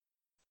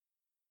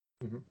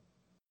Mm-hmm.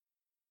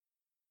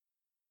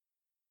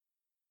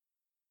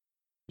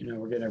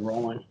 We're getting it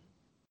rolling.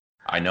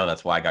 I know,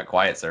 that's why I got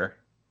quiet, sir.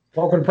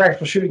 Welcome to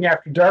Practical Shooting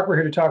After Dark. We're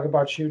here to talk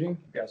about shooting.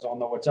 You guys all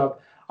know what's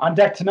up. On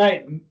deck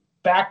tonight,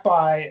 backed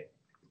by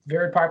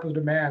very popular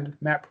demand,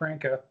 Matt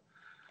Pranka.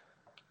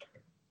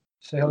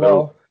 Say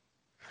hello.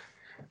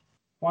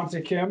 Wonse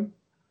Kim.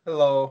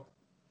 Hello.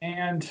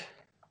 And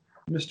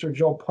Mr.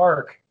 Joel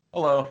Park.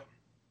 Hello.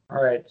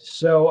 All right.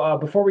 So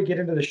before we get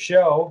into the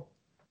show,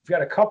 we've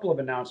got a couple of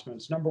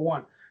announcements. Number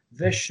one,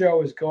 this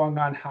show is going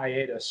on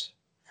hiatus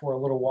for a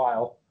little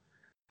while.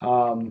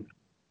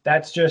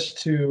 That's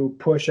just to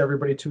push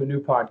everybody to a new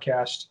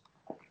podcast.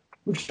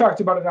 We've talked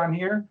about it on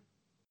here,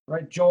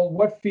 right? Joel,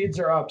 what feeds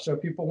are up so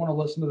if people want to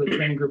listen to the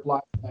Training Group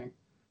Live thing?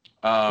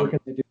 Where can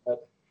they do that?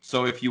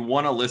 So if you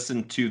want to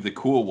listen to the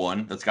cool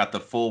one that's got the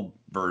full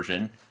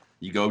version,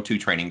 you go to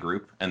Training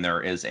Group, and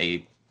there is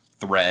a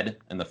thread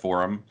in the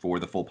forum for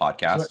the full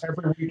podcast. So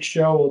every week's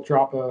show will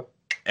drop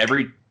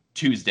every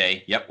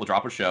Tuesday. Yep, we'll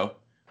drop a show.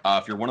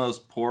 If you're one of those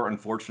poor,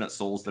 unfortunate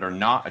souls that are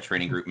not a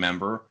Training Group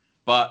member,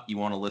 but you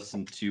want to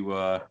listen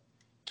to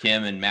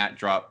Kim and Matt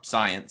drop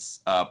science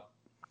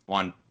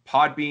on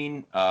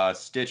Podbean,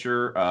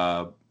 Stitcher,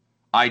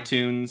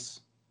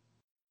 iTunes,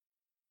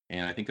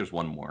 and I think there's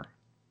one more.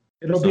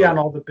 It'll be on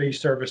all the big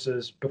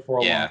services before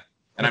long. Yeah,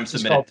 and I'm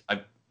submitted.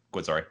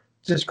 Sorry.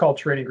 It's just called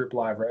Training Group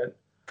Live, right?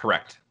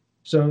 Correct.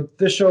 So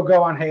this show will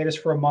go on hiatus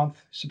for a month.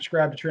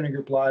 Subscribe to Training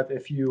Group Live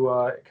if you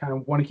kind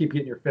of want to keep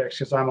getting your fix,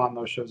 because I'm on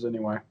those shows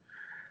anyway.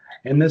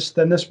 And this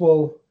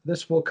will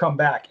come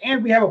back,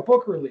 and we have a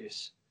book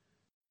release.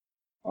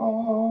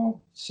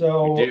 Oh,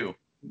 so we do.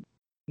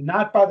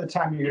 Not by the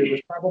time you hear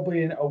this,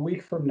 probably in a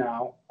week from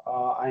now.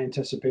 I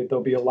anticipate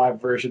there'll be a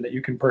live version that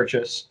you can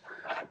purchase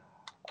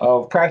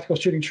of Practical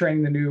Shooting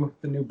Training, the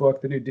new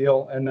book, the new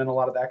deal, and then a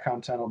lot of that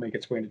content will make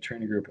its way into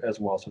Training Group as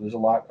well. So there's a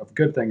lot of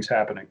good things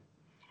happening.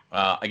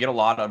 I get a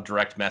lot of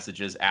direct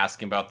messages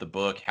asking about the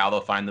book, how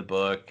they'll find the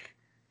book,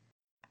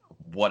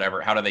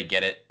 whatever, how do they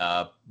get it.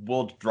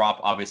 We'll drop,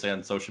 obviously,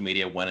 on social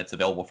media when it's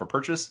available for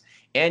purchase,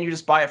 and you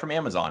just buy it from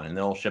Amazon, and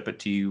they'll ship it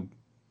to you,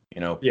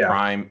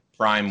 Prime,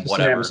 it's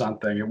whatever. An Amazon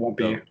thing. It won't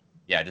be. So,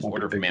 yeah, just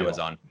order from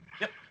Amazon.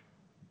 Yep.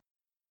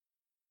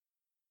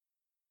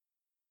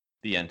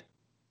 The end.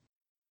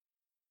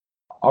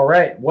 All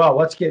right. Well,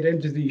 let's get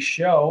into the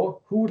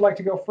show. Who would like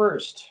to go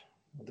first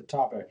with the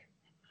topic?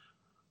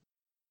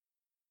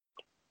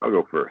 I'll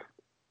go first.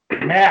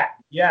 Matt,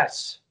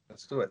 yes.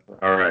 Let's do it.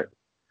 All right.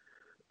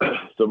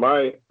 So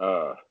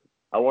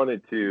I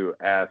wanted to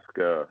ask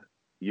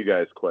you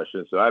guys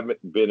questions. So I've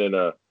been in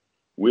a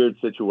weird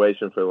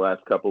situation for the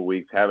last couple of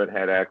weeks. Haven't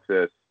had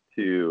access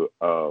to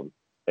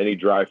any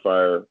dry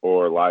fire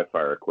or live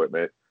fire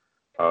equipment.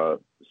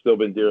 Still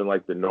been doing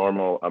like the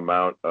normal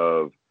amount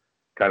of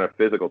kind of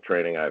physical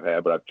training I've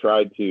had, but I've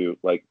tried to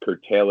like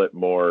curtail it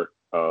more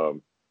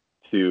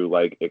to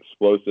like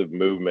explosive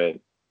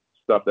movement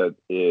stuff that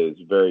is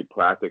very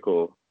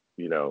practical,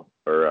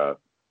 or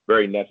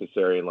very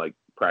necessary in like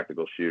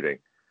practical shooting.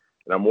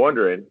 And I'm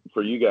wondering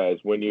for you guys,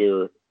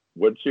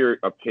 what's your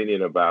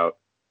opinion about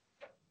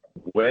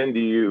when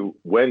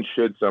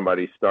should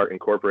somebody start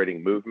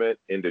incorporating movement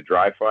into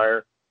dry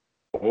fire,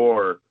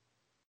 or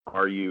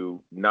are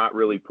you not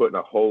really putting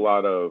a whole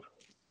lot of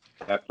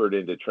effort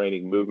into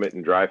training movement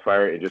and dry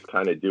fire and just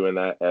kind of doing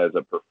that as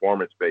a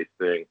performance-based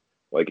thing,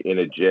 like in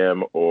a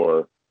gym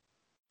or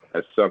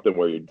as something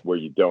where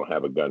you don't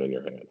have a gun in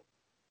your hand?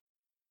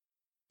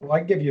 Well, I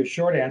can give you a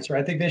short answer.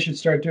 I think they should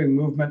start doing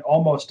movement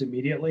almost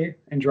immediately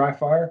in dry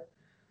fire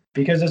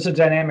because it's a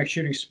dynamic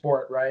shooting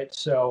sport, right?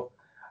 So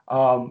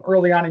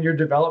early on in your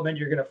development,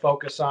 you're going to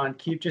focus on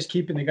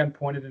keeping the gun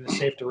pointed in a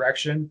safe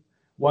direction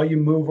while you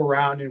move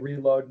around and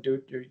reload and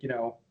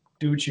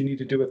do what you need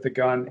to do with the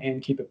gun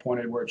and keep it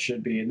pointed where it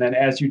should be. And then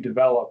as you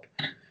develop,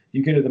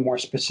 you get into the more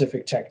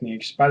specific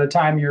techniques. By the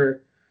time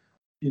you're,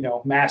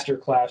 master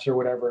class or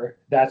whatever,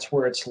 that's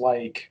where it's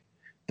like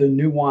the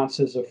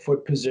nuances of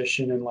foot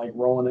position and like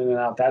rolling in and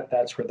out.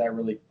 That's where that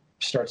really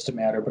starts to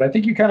matter. But I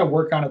think you kind of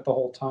work on it the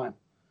whole time,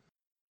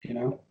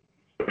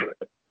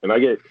 And I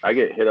get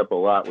hit up a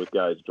lot with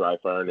guys dry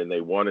firing, and they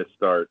want to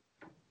start,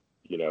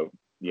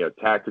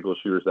 tactical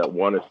shooters that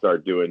want to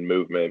start doing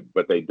movement,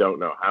 but they don't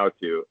know how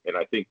to. And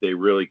I think they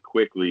really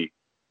quickly,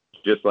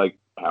 just like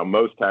how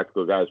most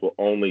tactical guys will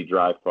only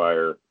dry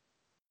fire,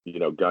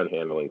 gun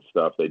handling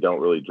stuff. They don't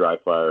really dry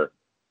fire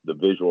the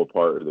visual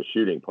part or the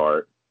shooting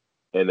part.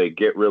 And they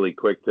get really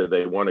quick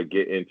they want to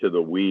get into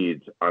the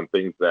weeds on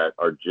things that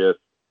are just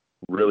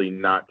really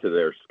not to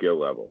their skill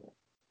level.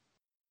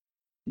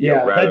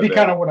 Yeah, that'd be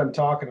kind of what I'm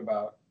talking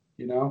about.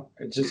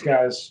 It's just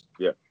guys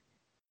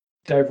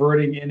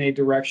diverting in a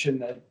direction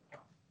that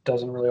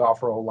doesn't really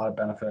offer a whole lot of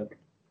benefit.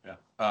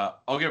 Yeah.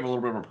 I'll give a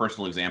little bit of a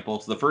personal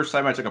example. So the first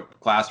time I took a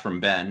class from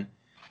Ben,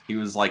 it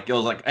was like,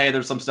 hey,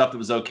 there's some stuff that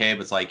was okay,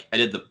 but it's like I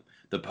did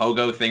the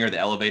pogo thing or the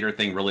elevator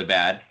thing really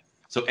bad.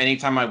 So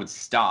anytime I would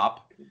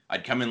stop,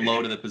 I'd come in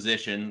low to the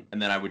position,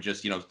 and then I would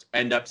just,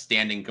 end up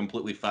standing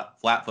completely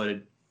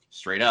flat-footed,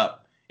 straight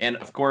up. And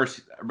of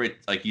course,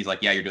 like he's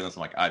like, yeah, you're doing this.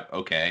 I'm like,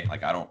 okay,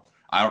 like I don't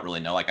I don't really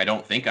know. Like, I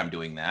don't think I'm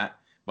doing that,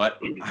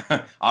 but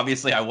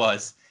obviously I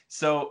was.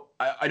 So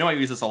I know I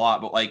use this a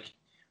lot, but like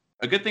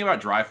a good thing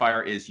about dry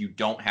fire is you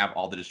don't have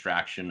all the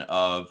distraction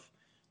of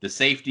the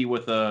safety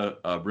with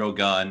a real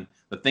gun,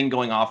 the thing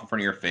going off in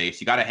front of your face.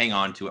 You got to hang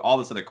on to it. All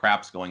this other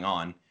crap's going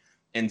on.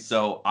 And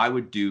so I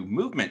would do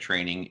movement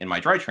training in my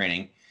dry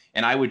training,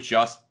 and I would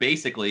just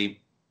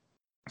basically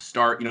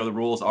start, the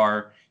rules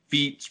are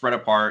feet spread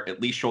apart,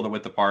 at least shoulder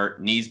width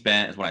apart, knees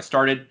bent is when I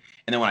started.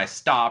 And then when I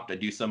stopped, I'd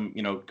do some,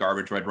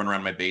 garbage where I'd run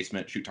around my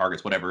basement, shoot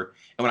targets, whatever.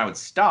 And when I would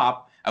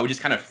stop, I would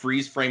just kind of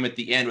freeze frame at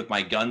the end with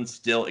my gun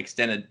still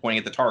extended, pointing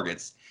at the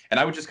targets. And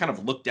I would just kind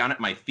of look down at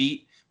my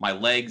feet, my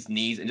legs,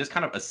 knees, and just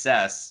kind of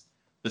assess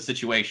the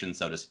situation,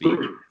 so to speak.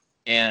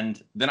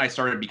 And then I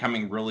started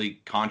becoming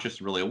really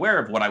conscious, really aware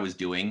of what I was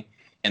doing.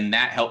 And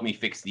that helped me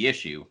fix the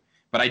issue.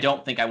 But I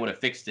don't think I would have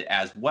fixed it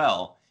as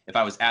well if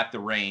I was at the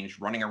range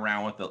running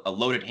around with a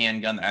loaded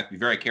handgun that I have to be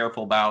very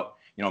careful about,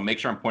 make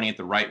sure I'm pointing it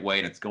the right way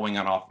and it's going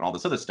on off and all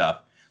this other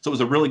stuff. So it was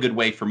a really good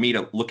way for me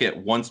to look at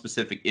one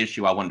specific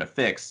issue I wanted to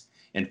fix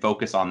and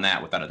focus on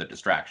that without other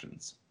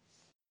distractions.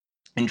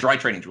 And dry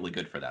training is really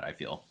good for that, I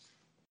feel.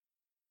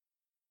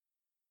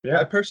 Yeah,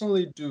 I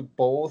personally do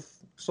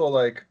both. So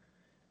like,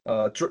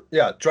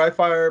 dry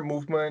fire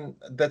movement,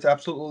 that's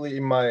absolutely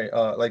in my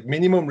like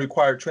minimum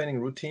required training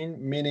routine,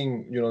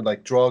 meaning,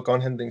 like draw, gun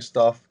handling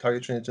stuff,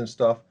 target training and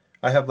stuff.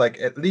 I have like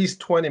at least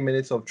 20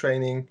 minutes of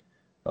training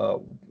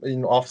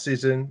in off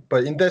season.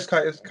 But in this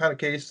kind of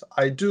case,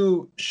 I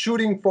do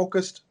shooting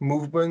focused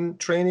movement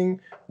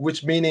training,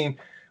 which meaning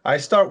I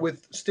start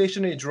with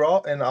stationary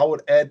draw and I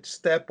would add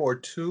step or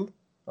two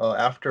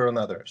after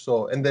another.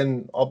 So, and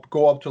then I'll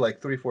go up to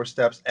like 3-4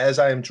 steps as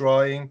I am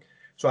drawing.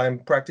 So I'm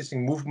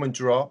practicing movement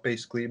draw,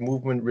 basically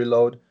movement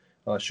reload,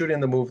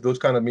 shooting the move, those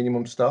kind of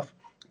minimum stuff.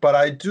 But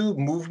I do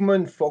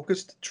movement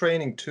focused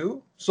training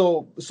too.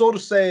 So to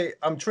say,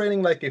 I'm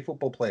training like a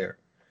football player.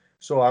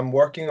 So I'm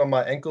working on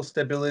my ankle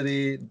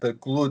stability, the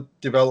glute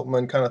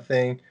development kind of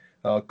thing,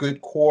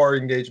 good core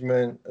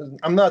engagement.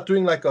 I'm not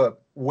doing like a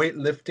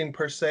weightlifting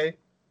per se,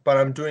 but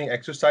I'm doing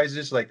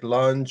exercises like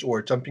lunge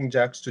or jumping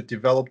jacks to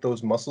develop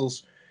those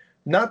muscles.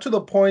 Not to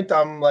the point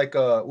I'm like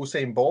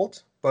Usain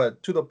Bolt,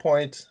 but to the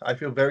point I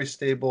feel very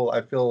stable.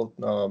 I feel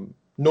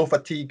no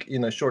fatigue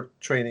in a short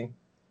training.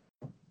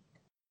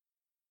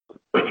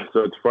 So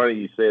it's funny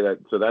you say that.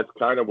 So that's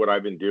kind of what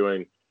I've been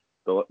doing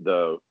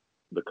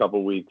the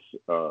couple weeks,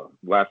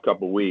 last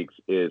couple weeks,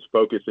 is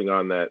focusing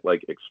on that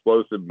like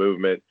explosive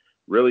movement,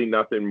 really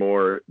nothing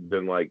more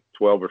than like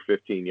 12 or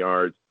 15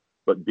 yards,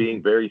 but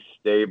being very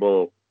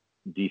stable,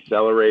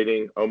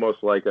 decelerating,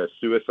 almost like a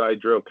suicide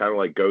drill, kind of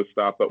like Ghost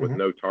Stop, but with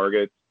no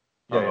targets,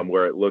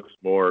 where it looks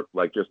more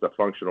like just a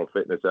functional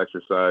fitness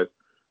exercise,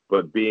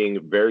 but being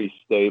very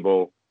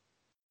stable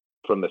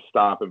from the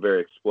stop and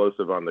very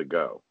explosive on the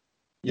go.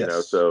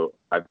 Yes. So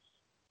as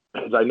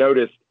I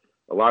noticed,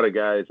 a lot of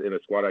guys in a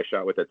squad I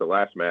shot with at the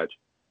last match,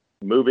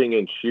 moving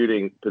and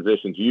shooting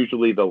positions,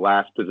 usually the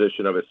last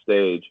position of a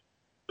stage,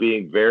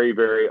 being very,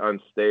 very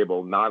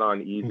unstable, not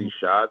on easy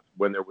shots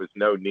when there was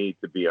no need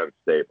to be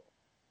unstable.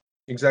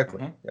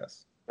 Exactly.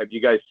 Yes. Have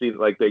you guys seen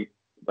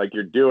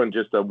you're doing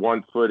just a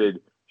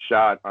one-footed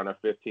shot on a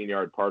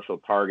 15-yard partial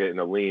target in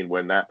a lean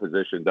when that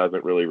position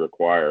doesn't really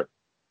require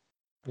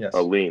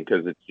a lean,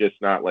 because it's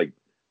just not like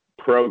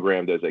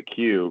programmed as a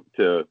cue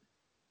to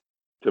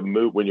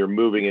move when you're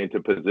moving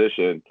into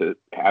position, to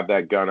have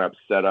that gun up,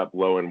 set up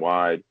low and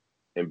wide,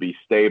 and be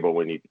stable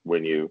when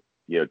you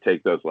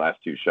take those last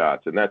two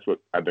shots. And that's what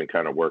I've been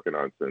kind of working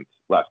on since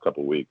last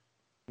couple of weeks.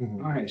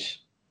 Nice.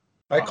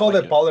 I call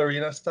that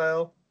ballerina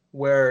style,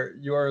 where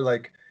you're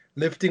like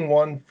lifting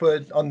one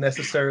foot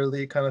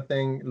unnecessarily kind of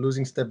thing,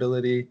 losing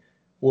stability,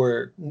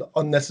 or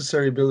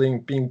unnecessary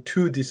being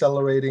too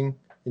decelerating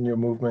in your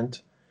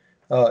movement.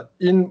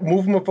 In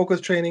movement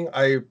focused training,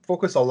 I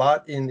focus a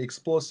lot in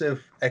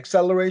explosive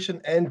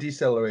acceleration and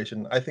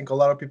deceleration. I think a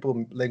lot of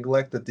people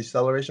neglect the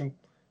deceleration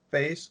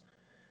phase.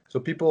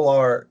 So people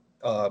are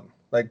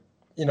like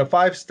in a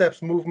 5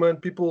 steps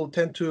movement, people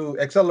tend to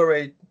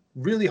accelerate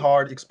really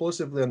hard,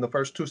 explosively on the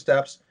first 2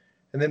 steps,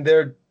 and then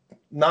they're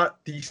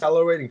not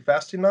decelerating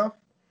fast enough.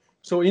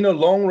 So in a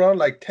long run,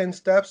 like 10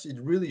 steps, it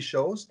really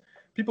shows.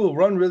 People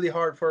run really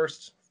hard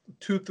first,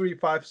 2, 3,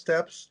 5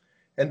 steps,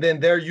 and then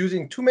they're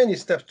using too many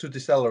steps to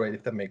decelerate,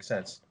 if that makes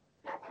sense.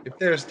 If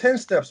there's 10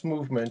 steps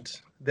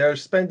movement, they're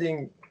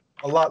spending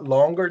a lot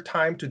longer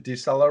time to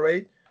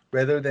decelerate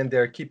rather than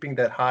they're keeping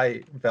that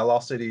high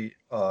velocity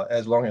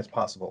as long as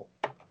possible.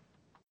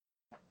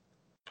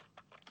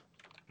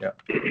 Yeah.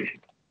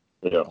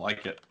 I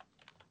like it.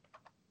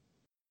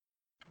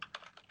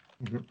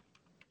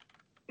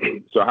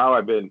 So how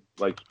I've been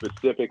like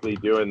specifically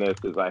doing this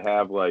is I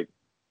have like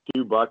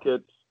 2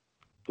 buckets,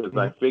 because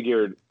I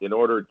figured in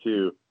order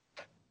to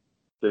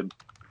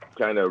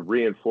kind of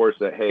reinforce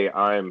that, hey,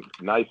 I'm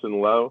nice and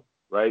low,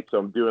 right? So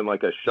I'm doing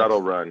like a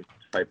shuttle run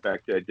type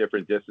back to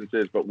different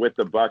distances, but with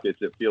the buckets,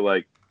 it feel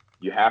like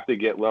you have to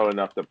get low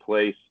enough to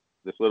place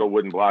this little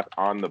wooden block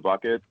on the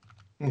bucket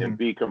and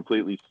be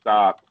completely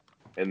stopped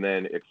and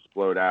then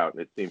explode out.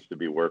 And it seems to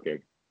be working.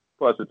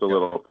 Plus, it's a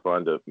little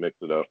fun to mix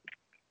it up.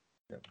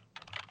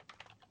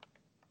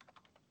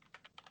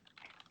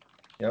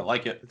 I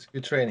like it. It's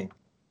good training.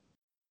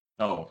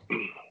 Oh,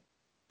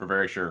 for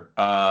very sure.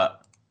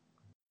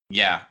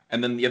 Yeah.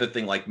 And then the other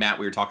thing, like Matt,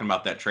 we were talking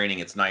about that training.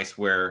 It's nice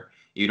where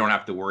you don't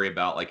have to worry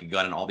about like a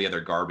gun and all the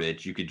other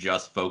garbage. You could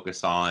just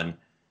focus on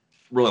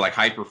really like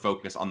hyper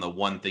focus on the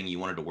one thing you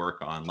wanted to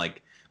work on,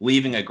 like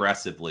leaving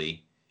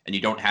aggressively, and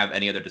you don't have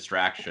any other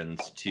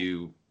distractions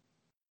to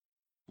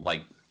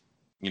like,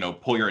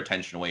 pull your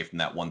attention away from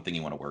that one thing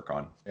you want to work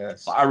on.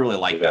 Yes. So I really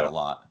like that a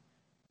lot.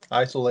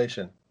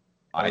 Isolation.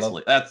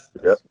 Isolate. That's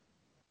Yep.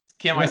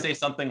 Kim, I say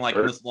something like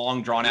this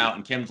long drawn out,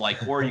 and Kim's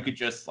like, or you could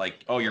just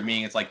like, oh, you're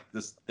meaning it's like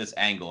this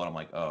angle, and I'm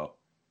like, oh,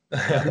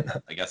 yeah,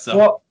 I guess so.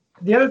 Well,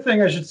 the other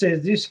thing I should say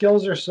is these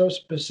skills are so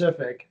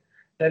specific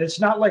that it's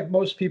not like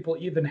most people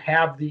even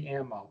have the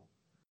ammo,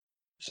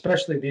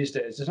 especially these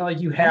days. It's not like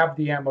you have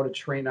the ammo to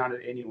train on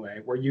it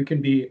anyway, where you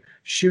can be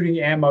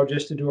shooting ammo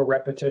just to do a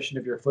repetition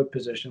of your foot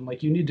position.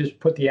 Like you need to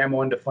put the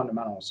ammo into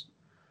fundamentals,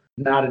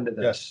 not into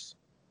this.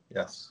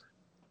 Yes.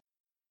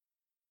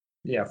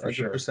 Yeah, for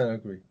sure. 100%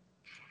 agree.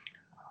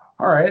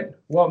 All right.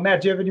 Well,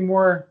 Matt, do you have any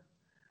more?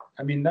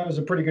 I mean, that was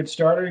a pretty good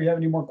starter. Do you have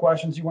any more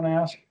questions you want to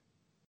ask?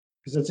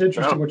 Because it's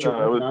interesting what you're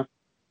working on.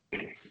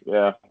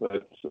 Yeah,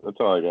 that's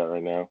all I got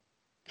right now.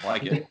 I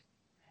like it.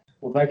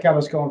 Well, that got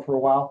us going for a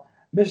while.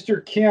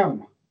 Mr.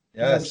 Kim,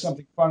 you have Yes.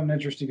 something fun and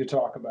interesting to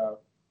talk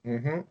about.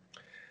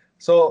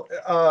 So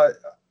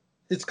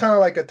it's kind of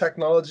like a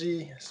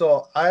technology.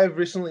 So I've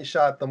recently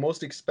shot the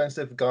most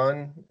expensive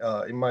gun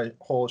in my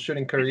whole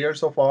shooting career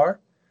so far.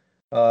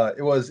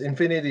 It was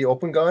Infinity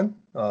Open Gun.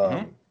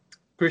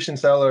 Christian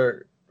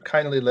Seller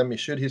kindly let me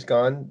shoot his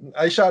gun.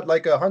 I shot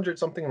like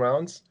 100-something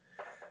rounds.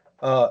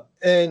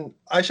 And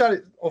I shot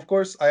it, of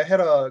course, I had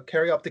a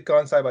carry optic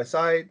gun side by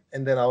side,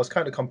 and then I was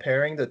kind of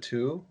comparing the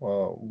two,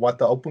 what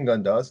the open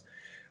gun does.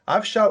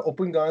 I've shot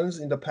open guns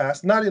in the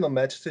past, not in a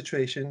match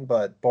situation,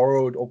 but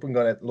borrowed open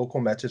gun at local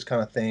matches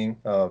kind of thing,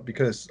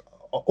 because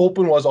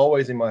open was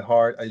always in my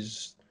heart.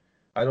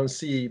 I don't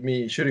see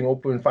me shooting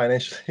open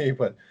financially,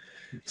 but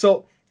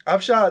so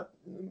I've shot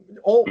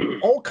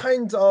all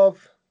kinds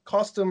of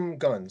custom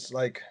guns,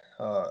 like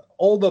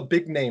all the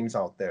big names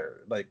out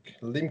there, like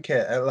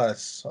Limke,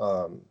 LS,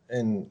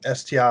 and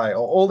STI,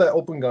 all that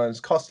open guns,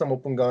 custom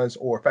open guns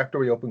or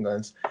factory open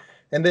guns.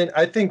 And then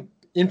I think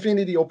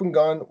Infinity Open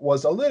Gun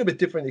was a little bit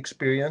different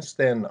experience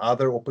than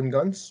other open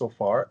guns so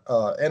far.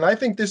 And I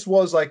think this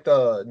was like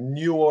the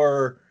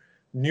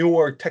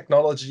newer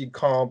technology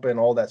comp and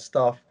all that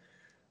stuff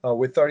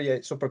with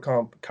 38 Super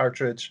Comp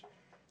cartridge.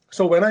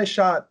 So when I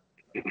shot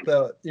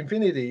the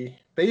Infinity,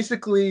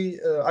 basically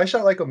I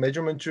shot like a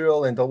measurement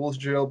drill and doubles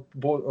drill,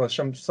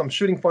 some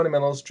shooting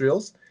fundamentals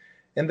drills.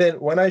 And then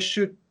when I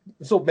shoot,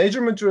 so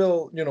measurement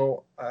drill,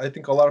 I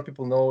think a lot of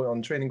people know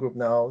on training group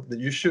now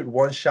that you shoot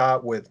one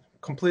shot with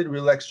complete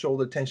relaxed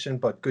shoulder tension,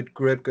 but good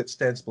grip, good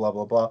stance, blah,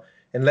 blah, blah,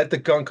 and let the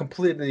gun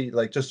completely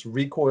like just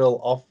recoil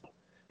off.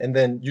 And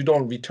then you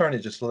don't return it,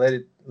 just let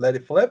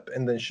it flip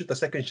and then shoot the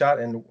second shot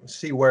and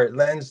see where it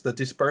lands, the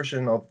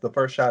dispersion of the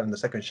first shot and the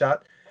second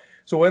shot.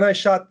 So when I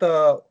shot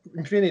the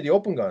Infinity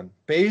Open Gun,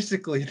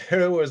 basically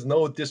there was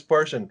no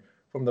dispersion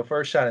from the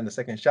first shot and the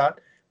second shot,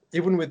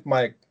 even with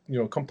my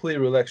completely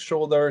relaxed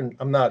shoulder, and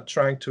I'm not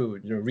trying to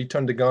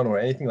return the gun or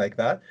anything like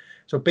that.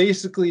 So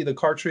basically the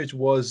cartridge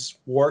was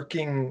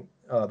working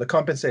the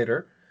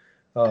compensator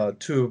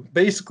to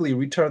basically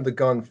return the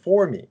gun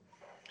for me.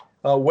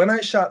 When I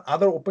shot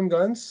other open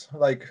guns,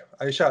 like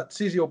I shot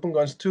CZ open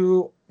guns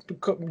too,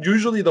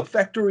 usually the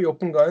factory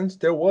open guns,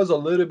 there was a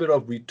little bit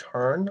of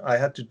return I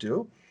had to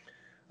do.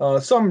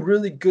 Some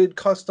really good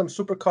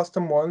super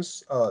custom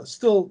ones,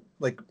 still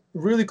like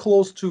really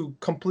close to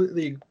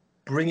completely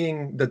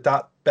bringing the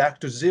dot back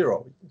to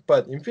zero.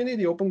 But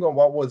Infinity Open Gun,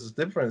 what was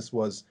the difference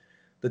was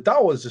the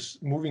dot was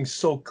just moving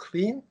so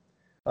clean.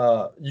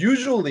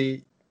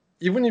 Usually,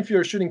 even if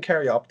you're shooting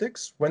carry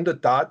optics, when the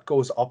dot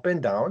goes up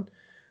and down,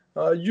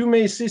 you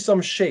may see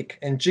some shake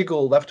and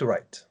jiggle left to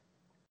right.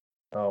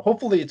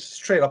 Hopefully it's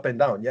straight up and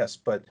down, yes,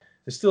 but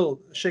it's still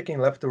shaking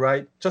left to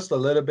right just a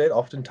little bit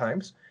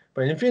oftentimes.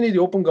 But Infinity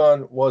Open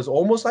Gun was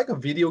almost like a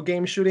video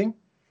game shooting.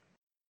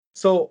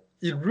 So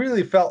it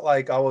really felt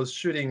like I was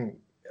shooting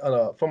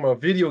from a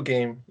video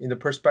game in the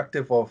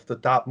perspective of the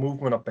dot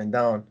movement up and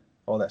down,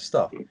 all that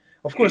stuff.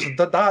 Of course,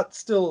 the dot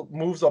still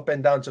moves up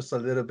and down just a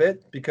little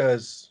bit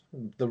because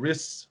the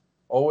wrists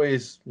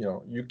always,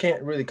 you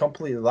can't really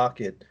completely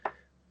lock it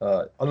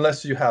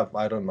unless you have,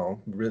 I don't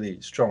know, really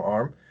strong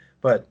arm.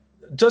 But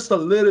just a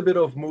little bit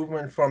of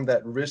movement from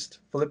that wrist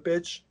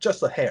flippage,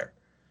 just a hair.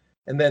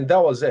 And then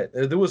that was it.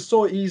 It was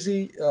so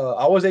easy.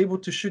 I was able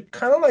to shoot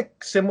kind of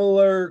like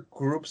similar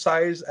group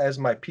size as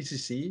my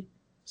PCC,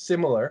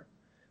 similar.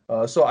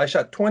 So I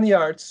shot 20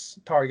 yards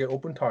target,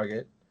 open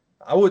target.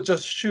 I would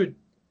just shoot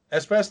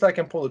as fast as I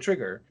can pull the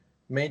trigger,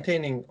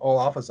 maintaining all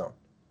alpha zone.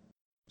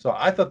 So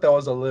I thought that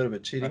was a little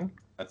bit cheating.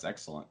 That's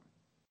excellent.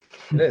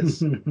 It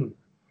is.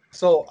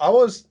 So I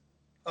was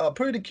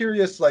pretty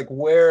curious, like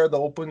where the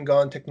open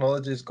gun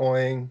technology is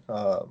going.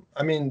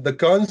 I mean, the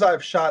guns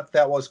I've shot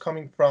that was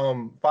coming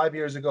from 5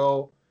 years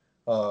ago,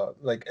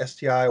 like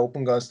STI,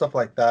 open gun, stuff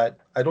like that.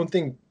 I don't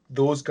think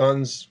those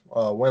guns,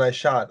 when I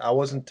shot, I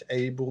wasn't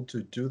able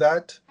to do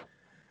that.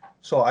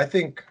 So I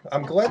think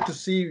I'm glad to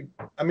see.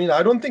 I mean,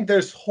 I don't think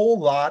there's a whole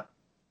lot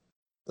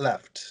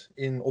left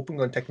in open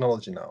gun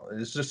technology now.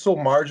 It's just so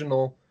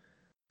marginal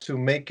to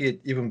make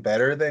it even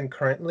better than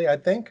currently, I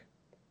think.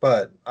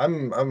 But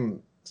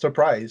I'm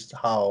surprised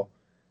how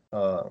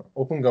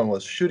open gun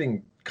was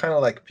shooting kind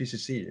of like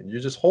PCC. You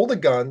just hold a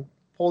gun,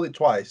 hold it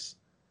twice,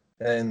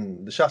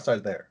 and the shots are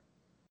there.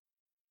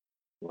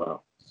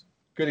 Wow.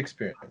 Good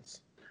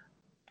experience.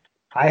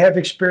 I have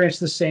experienced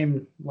the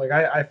same. Like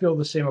I feel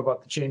the same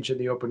about the change in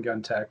the open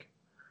gun tech.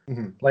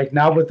 Mm-hmm. Like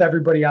now with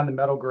everybody on the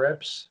metal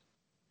grips,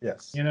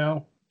 Yes.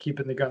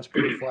 Keeping the guns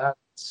pretty flat.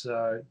 It's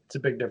a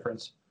big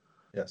difference.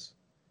 Yes.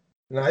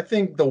 And I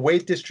think the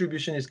weight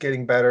distribution is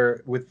getting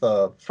better with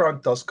the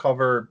front dust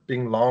cover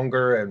being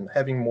longer and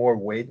having more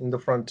weight in the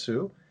front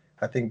too.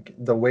 I think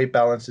the weight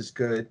balance is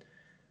good.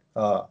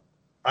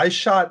 I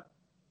shot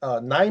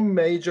 9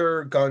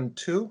 major gun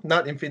 2,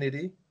 not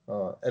Infinity,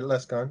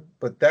 LS gun,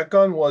 but that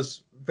gun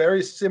was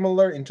very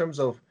similar in terms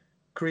of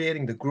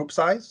creating the group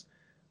size,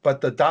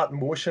 but the dot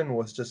motion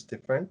was just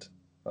different,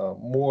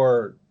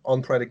 more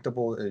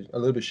unpredictable, a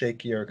little bit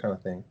shakier kind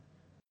of thing.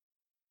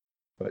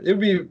 But it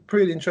would be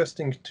pretty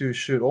interesting to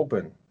shoot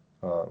open.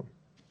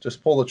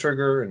 Just pull the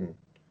trigger and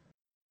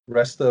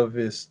rest of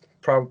is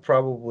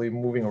probably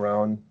moving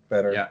around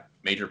better. Yeah,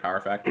 major power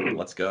factor.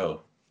 Let's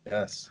go.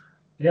 Yes.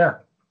 Yeah.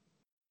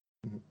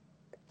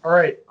 All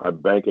right. My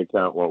bank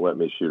account won't let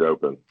me shoot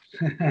open.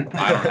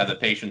 I don't have the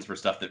patience for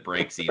stuff that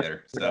breaks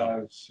either.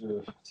 So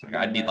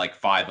I'd need like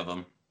 5 of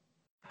them.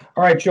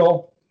 All right,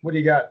 Joel, what do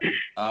you got?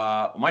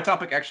 My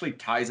topic actually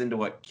ties into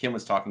what Kim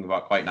was talking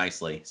about quite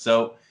nicely.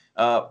 So,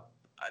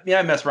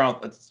 I messed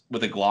around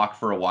with a Glock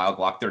for a while,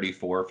 Glock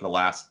 34 for the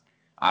last,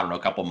 I don't know,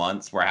 a couple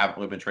months, where I haven't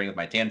really been training with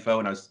my Tanfo,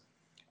 and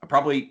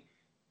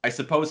I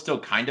suppose still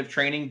kind of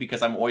training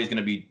because I'm always going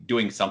to be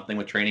doing something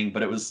with training,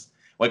 but it was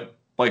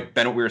like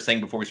Ben, what we were saying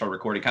before we started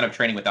recording, kind of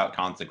training without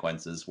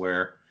consequences,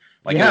 where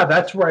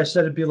that's where I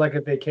said it'd be like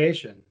a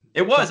vacation.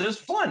 It was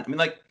fun. I mean,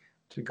 like,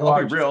 to go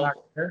I'll be real.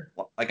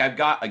 Like, I've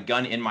got a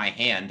gun in my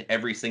hand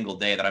every single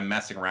day that I'm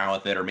messing around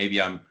with it, or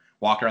maybe I'm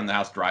walking around the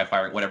house dry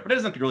firing, whatever. But it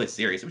isn't really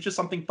serious. It was just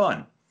something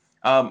fun.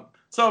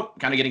 So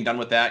kind of getting done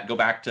with that. Go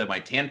back to my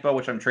Tanfo,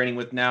 which I'm training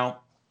with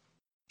now.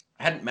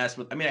 I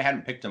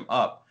hadn't picked him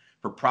up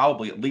for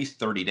probably at least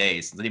 30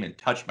 days since I didn't even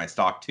touch my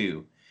stock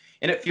 2.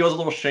 And it feels a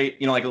little shape,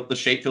 like the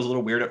shape feels a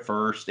little weird at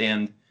first,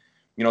 and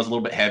it's a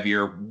little bit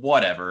heavier,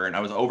 whatever. And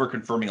I was over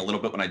confirming a little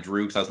bit when I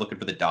drew because I was looking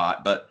for the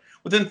dot, but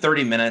within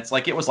 30 minutes,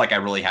 it was like I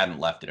really hadn't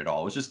left it at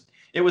all.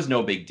 It was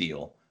no big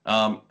deal.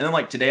 And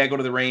then today I go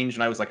to the range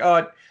and I was like,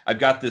 oh, I've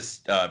got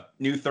this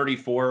new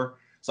 34.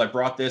 So I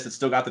brought this. It's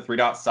still got the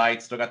 3-dot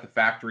sights, still got the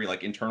factory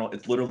internal.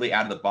 It's literally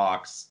out of the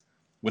box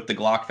with the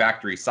Glock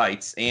factory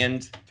sights.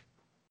 And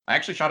I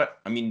actually shot it.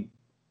 I mean,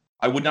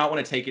 I would not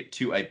want to take it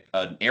to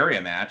an area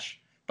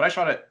match, but I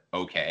shot it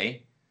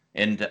okay.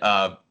 And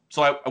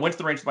so I went to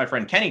the range with my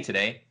friend Kenny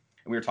today,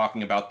 and we were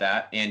talking about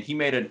that. And he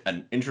made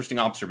an interesting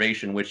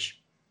observation,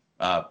 which,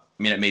 it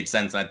made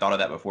sense, and I thought of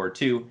that before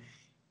too.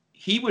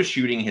 He was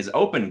shooting his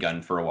open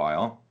gun for a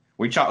while.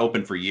 We shot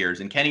open for years,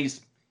 and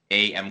Kenny's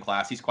AM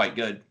class, he's quite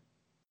good.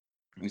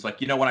 He's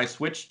like, when I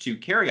switched to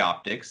carry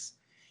optics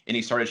and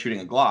he started shooting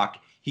a Glock,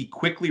 he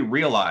quickly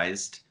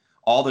realized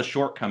all the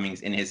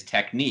shortcomings in his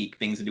technique,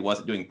 things that he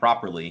wasn't doing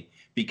properly,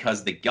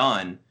 because the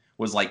gun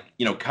was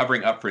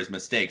covering up for his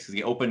mistakes. Because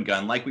the open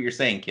gun, like what you're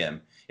saying,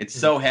 Kim, it's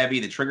so heavy,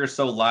 the trigger's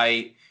so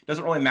light, it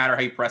doesn't really matter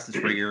how you press the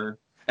trigger.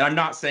 And I'm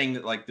not saying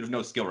that there's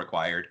no skill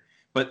required,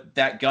 but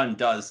that gun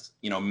does,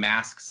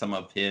 mask some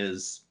of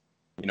his,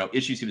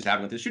 issues he was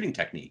having with his shooting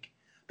technique.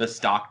 The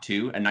stock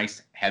 2, a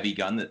nice heavy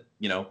gun that,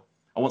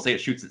 I won't say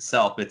it shoots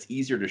itself, but it's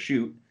easier to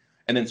shoot.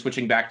 And then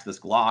switching back to this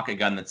Glock, a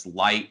gun that's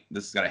light.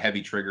 This has got a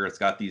heavy trigger. It's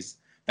got these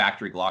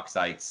factory Glock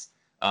sights.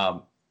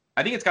 I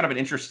think it's kind of an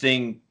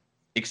interesting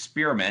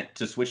experiment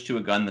to switch to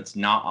a gun that's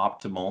not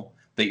optimal,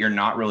 that you're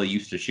not really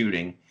used to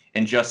shooting,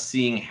 and just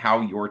seeing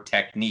how your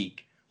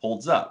technique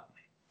holds up.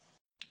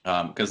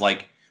 Because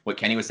what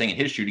Kenny was saying in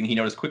his shooting, he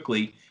noticed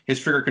quickly his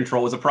trigger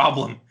control was a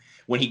problem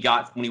when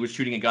he was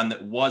shooting a gun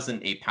that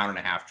wasn't a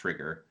 1.5-pound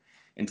trigger.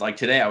 And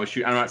today I was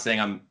shooting. I'm not saying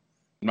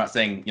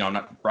I'm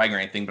not bragging or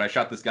anything, but I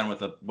shot this gun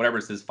with whatever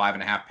it says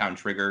 5.5-pound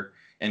trigger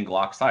and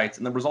Glock sights,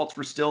 and the results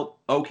were still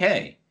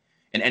okay.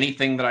 And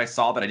anything that I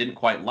saw that I didn't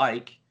quite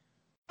like,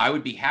 I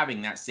would be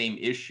having that same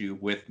issue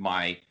with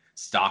my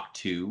stock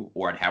 2,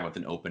 or I'd have with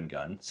an open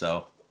gun.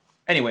 So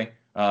anyway,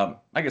 I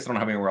guess I don't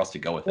have anywhere else to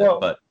go with it.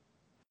 But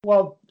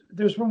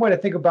there's one way to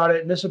think about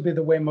it, and this will be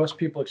the way most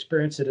people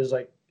experience it, is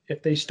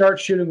if they start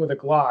shooting with a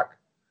Glock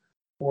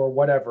or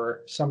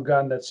whatever, some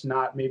gun that's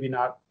maybe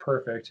not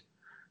perfect,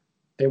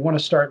 they want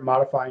to start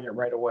modifying it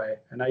right away.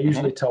 And I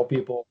usually tell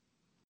people,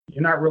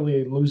 you're not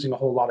really losing a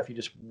whole lot if you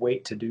just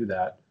wait to do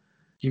that.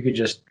 you could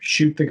just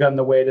shoot the gun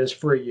the way it is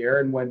for a year,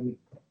 and when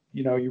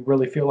you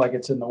really feel like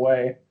it's in the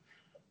way,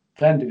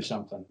 then do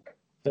something.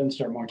 Then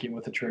start monkeying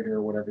with the trigger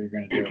or whatever you're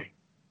going to do.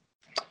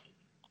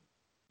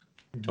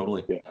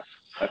 Totally.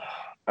 Yeah.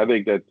 I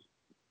think that's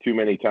too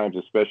many times,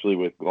 especially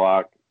with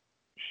Glock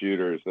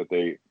shooters, that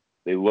they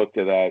look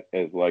to that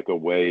as like a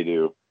way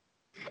to,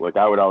 like,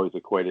 I would always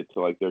equate it to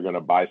like they're going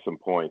to buy some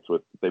points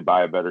with, they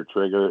buy a better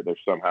trigger, they're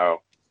somehow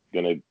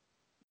going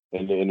to,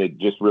 and it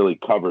just really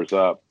covers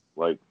up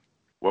like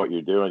what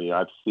you're doing.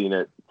 I've seen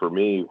it for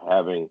me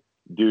having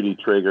duty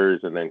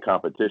triggers and then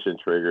competition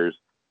triggers,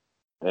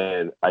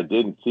 and I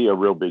didn't see a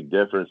real big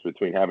difference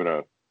between having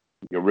a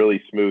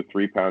really smooth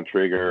 3-pound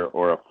trigger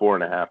or a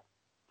 4.5,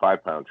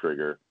 5-pound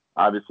trigger.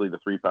 Obviously, the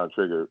 3-pound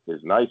trigger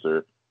is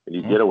nicer and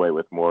you get away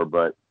with more,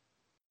 but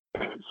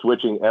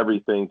switching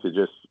everything to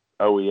just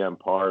OEM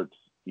parts,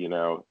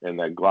 and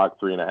that Glock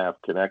 3.5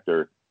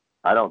 connector,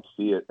 I don't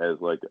see it as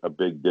like a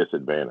big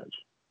disadvantage.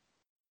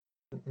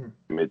 I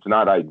mean, it's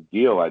not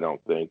ideal, I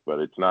don't think, but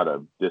it's not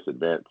a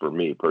disadvantage for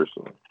me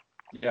personally.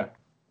 Yeah.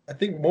 I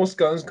think most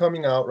guns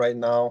coming out right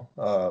now,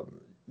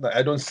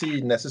 I don't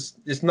see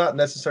it's not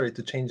necessary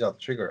to change out the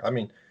trigger. I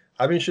mean,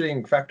 I've been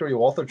shooting factory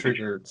Walther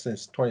trigger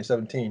since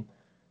 2017,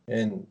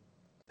 and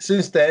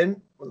since then,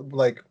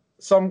 like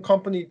some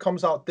company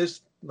comes out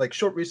this like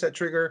short reset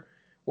trigger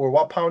or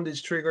what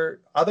poundage trigger,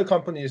 other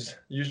companies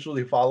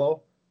usually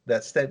follow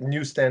that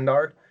new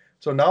standard.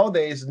 So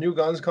nowadays, new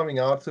guns coming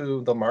out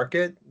to the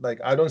market, like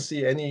I don't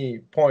see any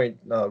point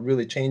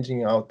really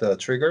changing out the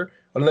trigger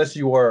unless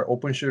you are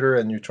open shooter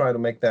and you try to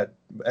make that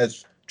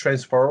as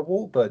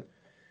transferable. But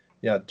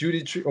yeah,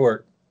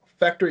 or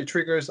factory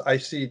triggers, I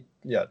see,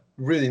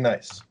 really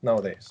nice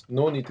nowadays.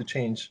 No need to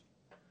change.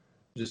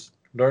 Just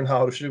learn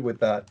how to shoot with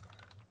that.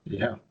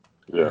 Yeah.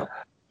 Yeah.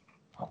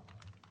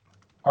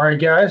 All right,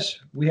 guys,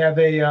 we have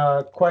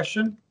a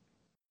question.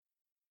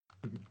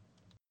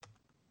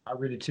 I'll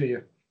read it to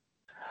you.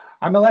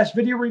 On my last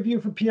video review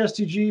for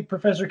PSTG,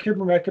 Professor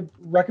Kibler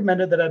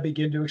recommended that I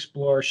begin to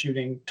explore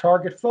shooting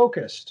target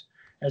focused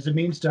as a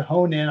means to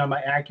hone in on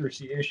my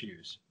accuracy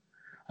issues.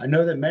 I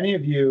know that many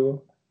of you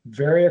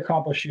very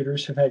accomplished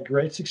shooters have had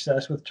great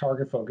success with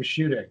target focused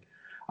shooting.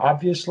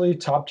 Obviously,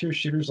 top tier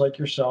shooters like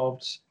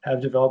yourselves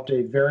have developed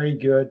a very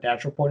good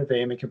natural point of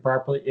aim and can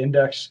properly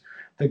index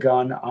the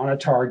gun on a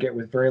target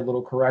with very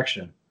little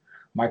correction.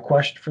 My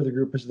question for the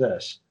group is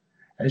this.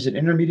 As an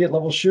intermediate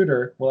level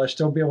shooter, will I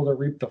still be able to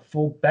reap the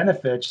full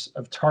benefits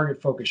of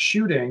target focused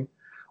shooting,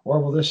 or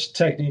will this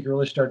technique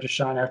really start to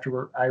shine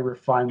after I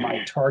refine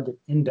my target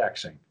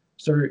indexing?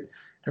 So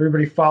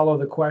everybody follow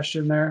the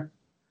question there?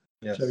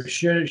 Yes. So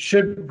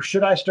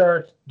should I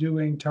start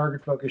doing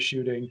target focused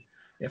shooting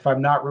if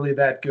I'm not really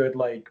that good?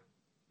 Like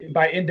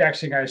by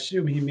indexing, I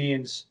assume he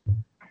means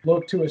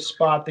look to a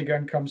spot, the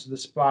gun comes to the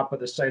spot,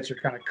 but the sights are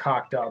kind of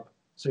cocked up,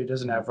 so he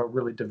doesn't have a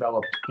really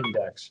developed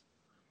index.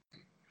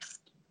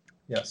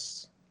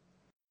 Yes.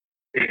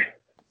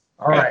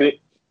 All right.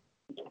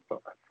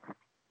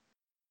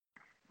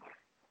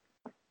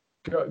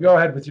 Go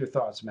ahead with your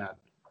thoughts, Matt.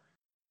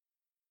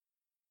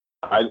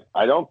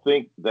 I don't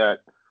think that.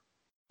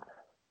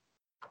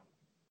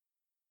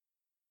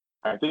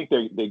 I think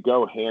they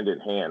go hand in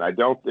hand. I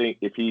don't think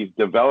if he's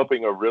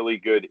developing a really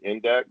good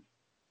index,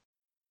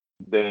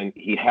 then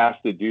he has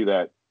to do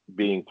that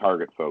being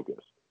target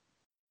focused.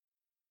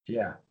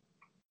 Yeah.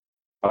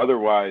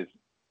 Otherwise,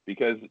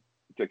 because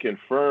to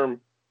confirm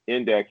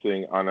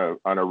indexing on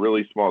a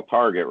really small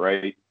target,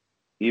 right?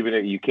 Even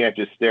if you can't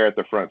just stare at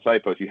the front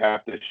sight post, you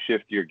have to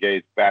shift your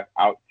gaze back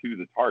out to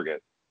the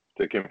target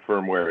to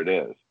confirm where it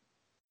is.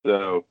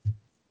 So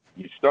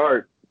you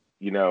start,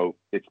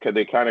 it's because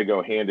they kind of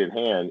go hand in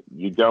hand.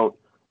 You don't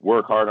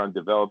work hard on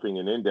developing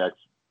an index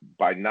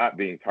by not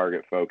being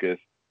target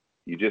focused.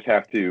 You just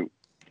have to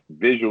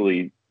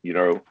visually,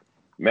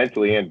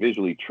 mentally and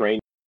visually train.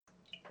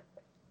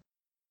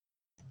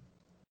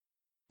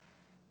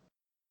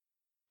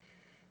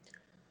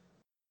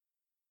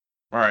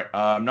 All right.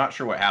 I'm not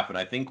sure what happened.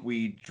 I think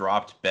we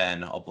dropped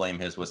Ben. I'll blame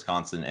his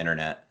Wisconsin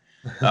internet.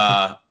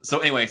 So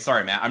anyway,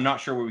 sorry, Matt. I'm not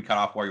sure where we cut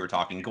off while you were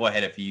talking. Go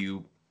ahead if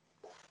you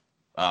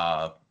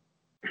want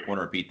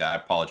to repeat that. I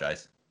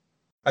apologize.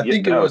 I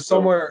think it was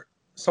somewhere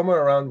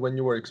around when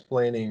you were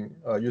explaining.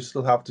 You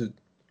still have to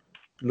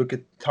look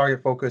at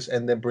target focus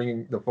and then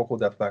bringing the focal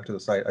depth back to the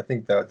sight. I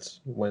think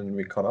that's when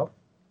we cut off.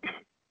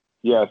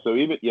 Yeah. So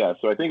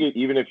I think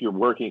even if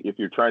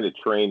you're trying to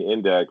train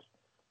index,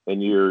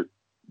 and you're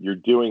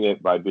doing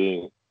it by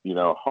being,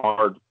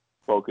 hard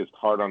focused,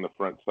 hard on the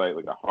front sight,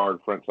 like a hard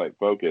front sight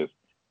focus,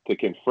 to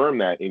confirm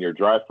that in your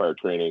dry fire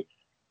training,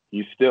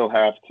 you still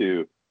have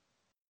to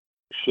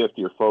shift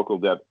your focal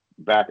depth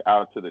back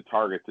out to the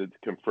target to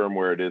confirm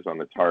where it is on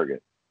the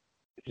target.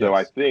 So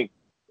yes. I think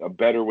a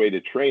better way to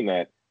train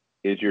that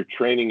is you're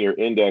training your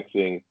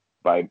indexing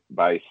by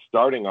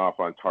starting off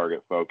on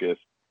target focus,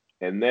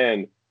 and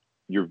then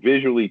you're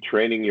visually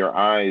training your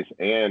eyes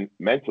and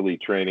mentally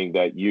training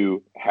that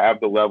you have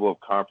the level of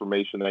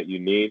confirmation that you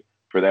need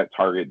for that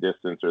target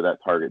distance or that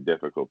target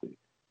difficulty.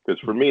 Because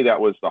for me,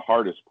 that was the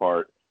hardest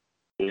part,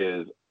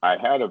 is I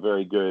had a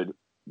very good,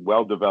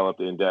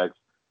 well-developed index,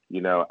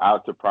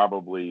 out to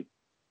probably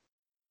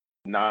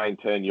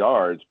 9-10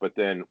 yards. But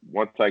then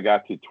once I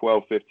got to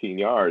 12-15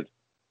 yards,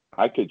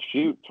 I could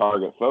shoot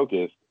target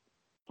focused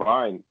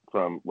fine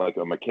from like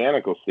a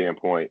mechanical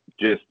standpoint.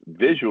 Just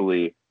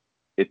visually,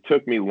 it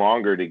took me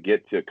longer to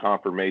get to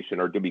confirmation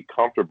or to be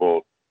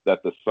comfortable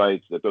that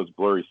those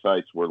blurry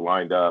sights were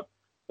lined up,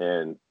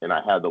 and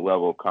I had the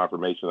level of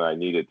confirmation that I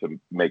needed to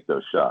make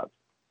those shots.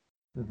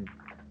 Mm-hmm.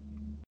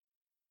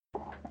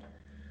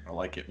 I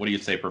like it. What do you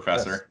say,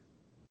 Professor?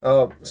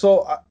 Yes.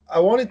 So I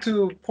wanted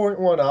to point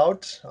one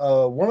out.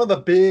 One of the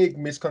big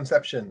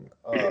misconception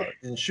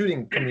in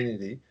shooting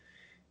community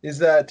is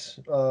that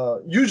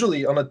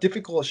usually on a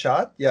difficult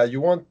shot,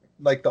 you want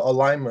like the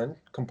alignment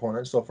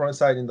component, so front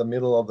sight in the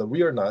middle of the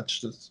rear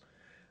notch.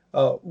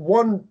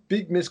 One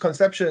big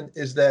misconception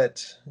is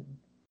that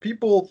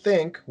people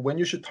think when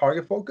you shoot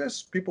target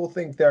focus, people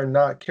think they're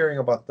not caring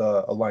about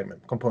the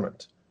alignment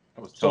component.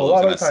 I was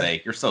totally going to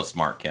say, you're so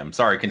smart, Kim.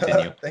 Sorry,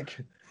 continue. Thank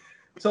you.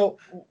 So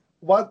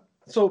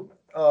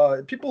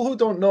people who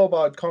don't know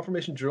about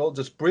confirmation drill,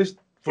 just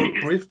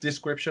brief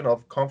description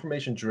of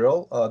confirmation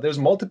drill. There's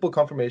multiple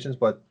confirmations,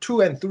 but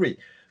 2 and 3.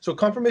 So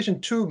confirmation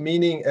 2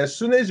 meaning as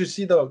soon as you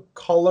see the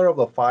color of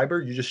the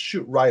fiber, you just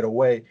shoot right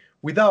away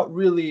without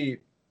really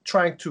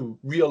trying to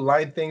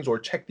realign things or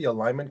check the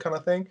alignment kind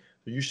of thing.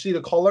 So you see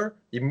the color,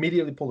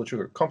 immediately pull the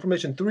trigger.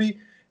 Confirmation 3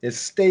 is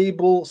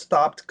stable,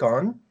 stopped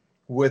gun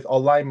with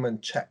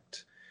alignment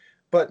checked.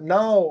 But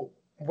now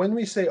when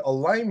we say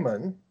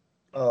alignment,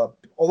 a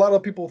lot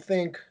of people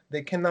think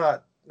they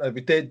cannot,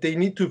 they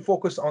need to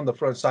focus on the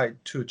front sight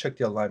to check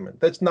the alignment.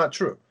 That's not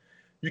true.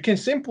 You can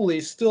simply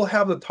still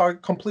have the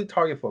complete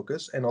target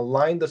focus and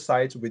align the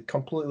sights with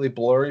completely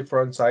blurry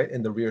front sight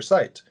and the rear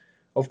sight.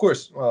 Of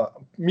course,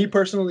 me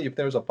personally, if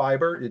there's a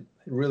fiber, it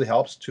really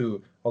helps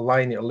to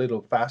align it a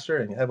little faster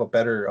and have a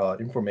better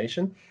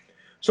information.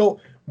 So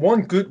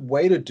one good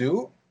way to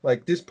do,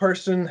 like this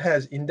person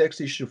has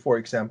index issue, for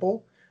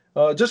example,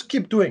 just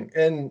keep doing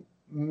and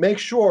make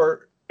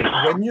sure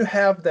when you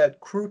have that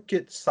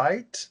crooked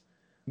sight,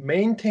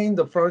 maintain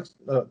the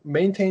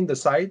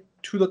sight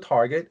to the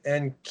target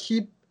and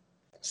keep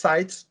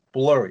sights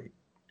blurry,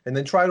 and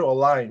then try to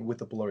align with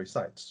the blurry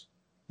sights.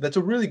 That's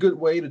a really good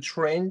way to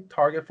train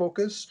target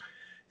focus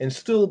and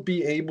still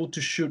be able to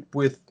shoot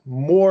with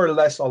more or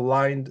less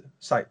aligned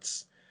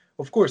sights.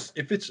 Of course,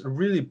 if it's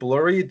really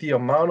blurry, the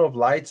amount of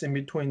lights in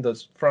between the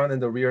front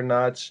and the rear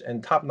notch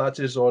and top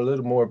notches are a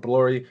little more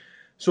blurry.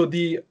 So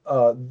the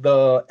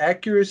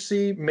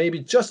accuracy may be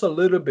just a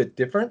little bit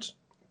different,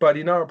 but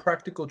in our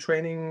practical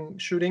shooting,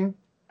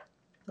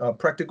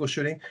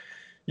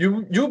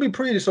 you'll be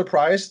pretty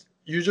surprised.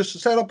 You just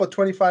set up a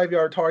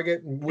 25-yard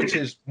target, which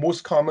is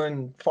most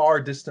common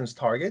far distance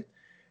target,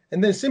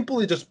 and then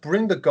simply just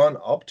bring the gun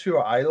up to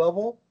your eye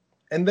level,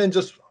 and then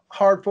just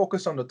hard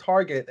focus on the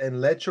target and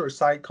let your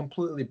sight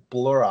completely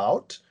blur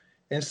out,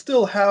 and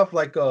still have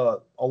like a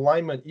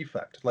alignment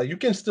effect. Like you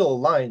can still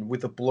align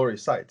with the blurry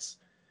sights,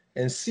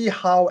 and see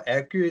how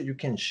accurate you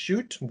can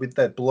shoot with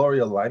that blurry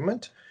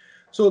alignment.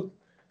 So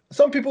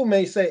some people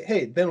may say,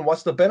 hey, then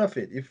what's the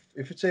benefit?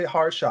 If it's a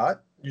hard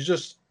shot, you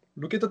just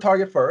look at the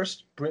target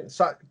first,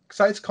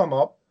 sights come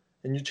up,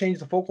 and you change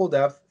the focal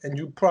depth, and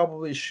you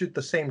probably shoot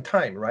the same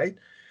time, right?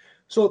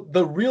 So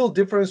the real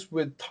difference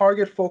with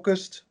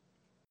target-focused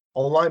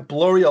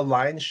blurry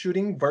aligned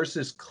shooting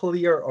versus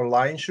clear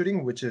aligned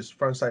shooting, which is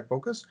front sight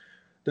focus,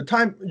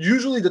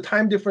 usually the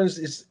time difference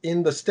is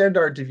in the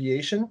standard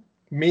deviation,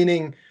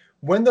 meaning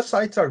when the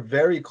sights are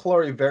very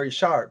clear, very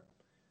sharp,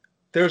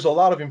 there's a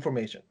lot of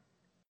information.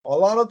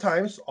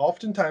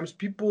 Oftentimes,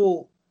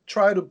 people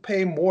try to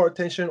pay more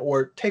attention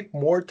or take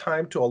more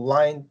time to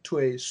align to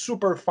a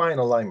super fine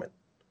alignment.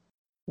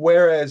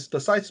 Whereas the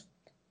sights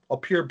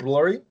appear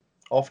blurry,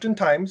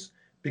 oftentimes,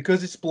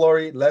 because it's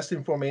blurry, less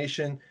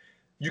information,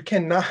 you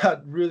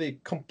cannot really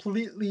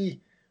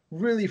completely,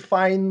 really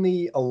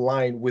finely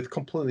align with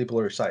completely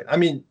blurry sight. I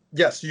mean,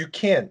 yes, you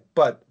can,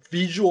 but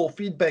visual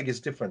feedback is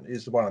different,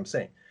 is what I'm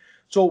saying.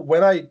 So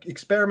when I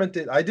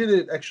experimented, I did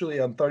it actually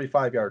on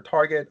 35-yard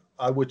target.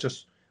 I would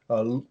just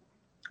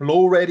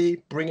low ready,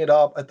 bring it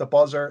up at the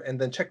buzzer, and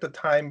then check the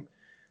time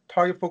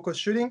target focus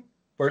shooting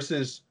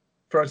versus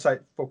front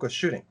sight focus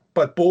shooting.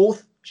 But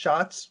both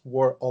shots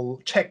were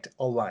checked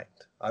aligned.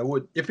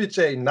 If it's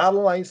a not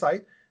aligned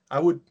sight, I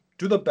would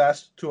do the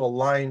best to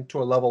align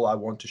to a level I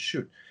want to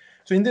shoot.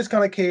 So in this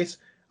kind of case,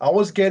 I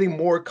was getting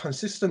more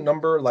consistent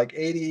number like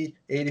 80,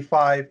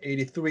 85,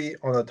 83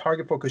 on a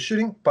target focus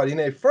shooting, but in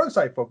a front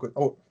sight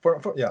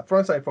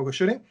focus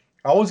shooting,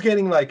 I was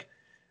getting like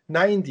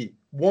 90,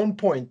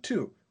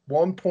 1.2,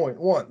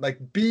 1.1, like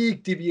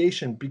big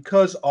deviation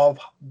because of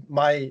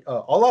my,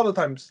 a lot of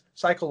times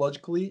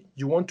psychologically,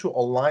 you want to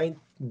align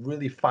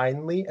really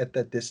finely at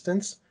that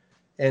distance,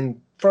 and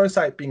front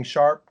sight being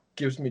sharp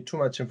gives me too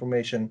much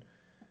information.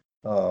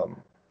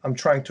 I'm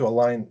trying to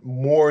align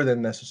more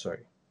than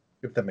necessary,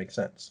 if that makes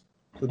sense.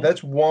 So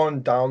that's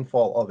one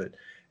downfall of it.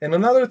 And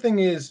another thing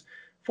is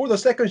for the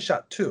second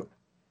shot too.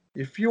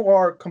 If you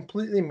are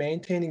completely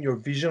maintaining your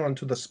vision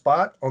onto the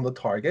spot on the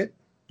target,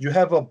 you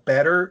have a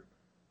better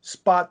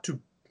spot to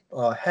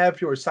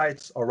have your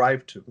sights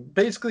arrive to.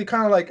 Basically,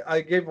 kind of like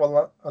I gave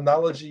an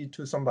analogy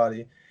to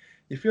somebody.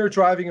 If you're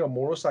driving a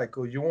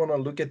motorcycle, you want to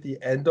look at the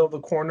end of the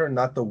corner,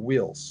 not the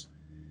wheels.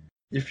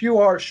 If you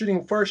are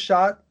shooting first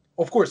shot,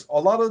 of course, a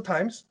lot of the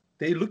times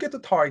they look at the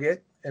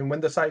target, and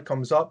when the sight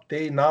comes up,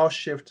 they now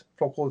shift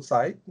focal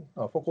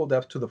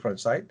depth to the front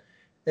sight,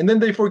 and then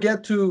they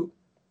forget to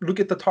look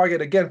at the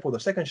target again for the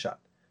second shot.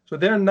 So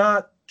they're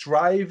not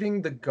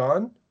driving the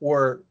gun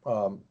or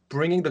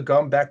bringing the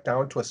gun back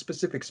down to a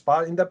specific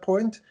spot in that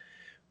point,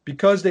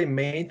 because they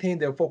maintain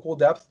their focal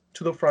depth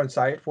to the front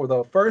sight for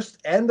the first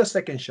and the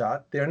second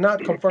shot. They're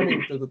not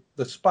confirming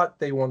the spot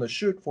they want to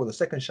shoot for the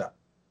second shot.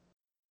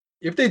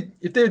 If they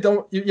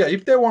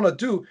want to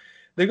do,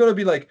 they're going to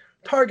be like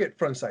target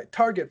front sight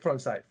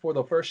for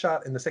the first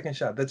shot and the second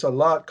shot. That's a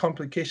lot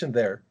complication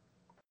there.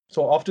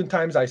 So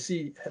oftentimes I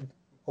see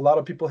a lot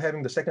of people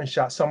having the second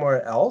shot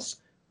somewhere else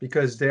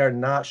because they are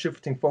not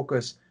shifting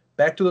focus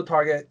back to the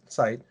target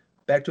site.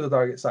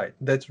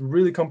 That's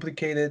really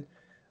complicated,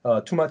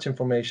 too much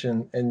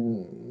information,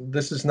 and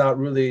this is not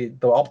really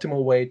the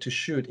optimal way to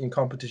shoot in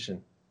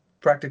competition,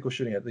 practical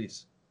shooting at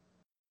least.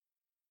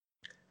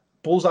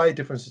 Bullseye,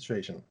 different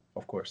situation,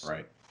 of course.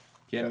 Right.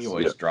 Kim, Yes. you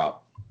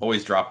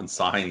always dropping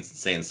signs and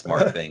saying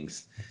smart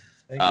things.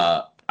 Thank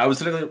you. I was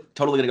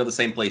totally gonna go the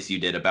same place you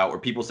did, about where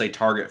people say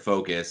target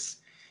focus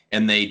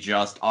and they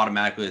just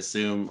automatically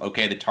assume,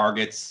 okay, the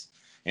target's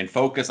in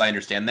focus. I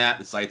understand that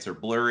the sights are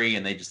blurry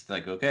and they just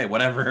like, okay,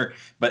 whatever.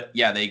 But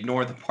yeah, they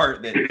ignore the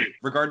part that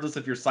regardless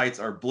if your sights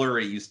are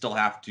blurry, you still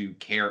have to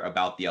care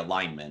about the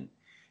alignment.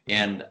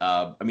 And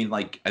I mean,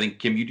 like, I think,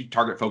 Kim, you do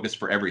target focus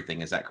for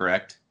everything. Is that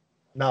correct?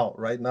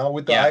 Right now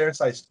with the Yeah. iron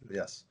sights,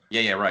 yes.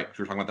 Yeah, right.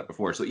 We were talking about that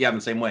before. So yeah, in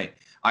the same way,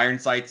 iron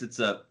sights, it's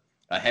a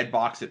head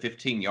box at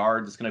 15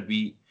 yards. It's going to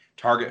be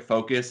target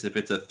focus. If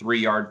it's a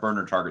 3-yard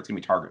burner target, it's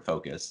going to be target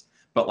focus.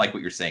 But like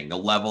what you're saying, the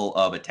level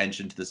of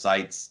attention to the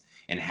sights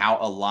and how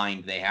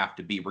aligned they have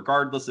to be,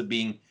 regardless of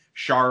being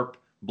sharp,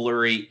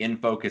 blurry, in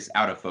focus,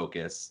 out of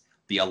focus,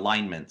 the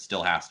alignment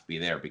still has to be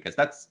there, because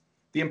that's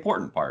the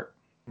important part.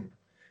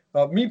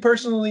 Me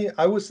personally,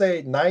 I would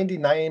say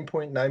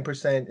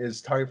 99.9%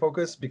 is target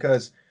focus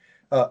because,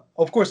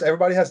 of course,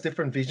 everybody has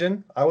different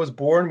vision. I was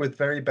born with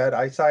very bad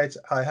eyesight.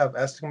 I have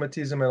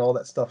astigmatism and all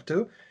that stuff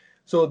too.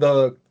 So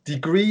the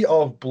degree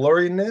of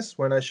blurriness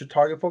when I shoot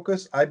target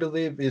focus, I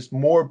believe, is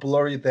more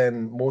blurry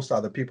than most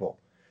other people.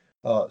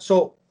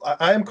 So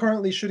I am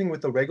currently shooting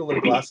with the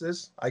regular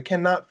glasses. I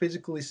cannot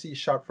physically see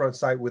sharp front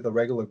sight with the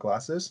regular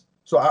glasses.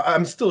 So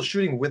I'm still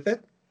shooting with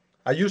it.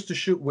 I used to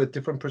shoot with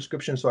different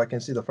prescriptions so I can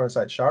see the front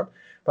sight sharp.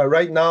 But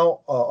right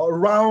now,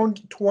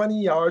 around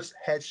 20 yards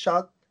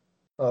headshot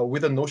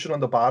with a notion on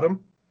the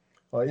bottom.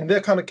 In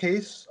that kind of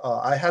case,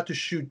 I had to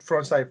shoot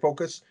front sight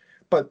focus.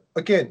 But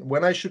again,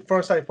 when I shoot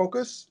front sight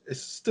focus,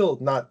 it's still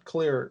not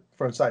clear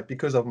front sight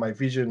because of my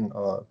vision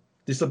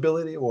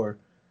disability or,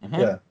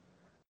 yeah.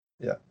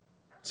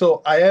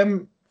 So I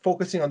am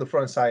focusing on the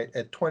front sight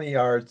at 20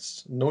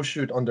 yards, no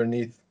shoot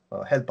underneath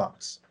head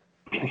box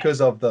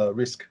because of the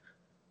risk.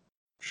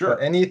 Sure.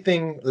 But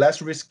anything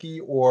less risky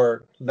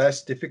or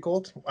less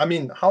difficult, I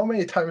mean, how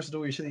many times do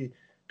we see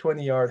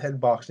 20-yard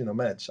head box in a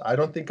match? I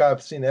don't think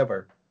I've seen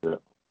ever. Yeah.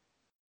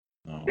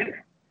 Oh.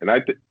 And I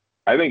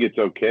think it's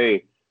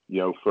okay,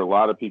 for a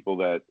lot of people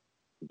that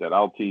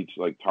I'll teach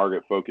like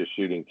target focus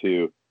shooting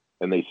to,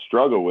 and they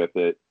struggle with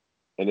it.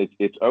 And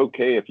it's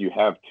okay if you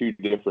have two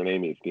different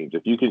aiming schemes.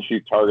 If you can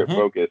shoot target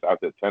focus out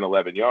to 10,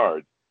 11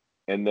 yards,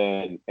 and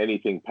then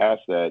anything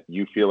past that,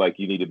 you feel like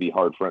you need to be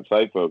hard front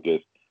sight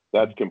focused,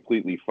 that's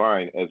completely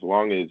fine as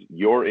long as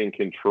you're in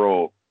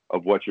control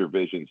of what your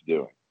vision's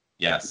doing.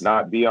 Yes.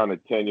 Not be on a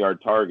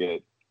 10-yard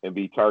target and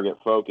be target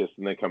focused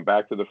and then come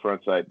back to the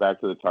front sight,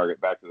 back to the target,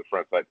 back to the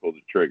front sight, pull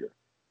the trigger.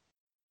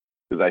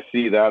 Because I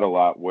see that a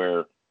lot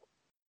where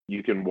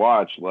you can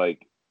watch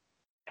like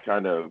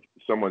kind of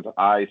someone's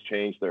eyes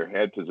change, their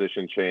head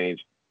position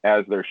change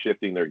as they're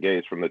shifting their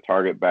gaze from the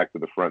target back to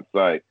the front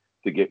sight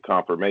to get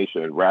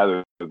confirmation,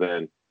 rather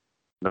than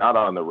not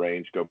on the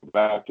range, go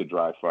back to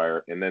dry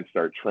fire and then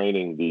start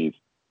training the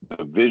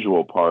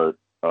visual part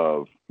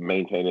of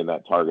maintaining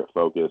that target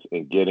focus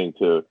and getting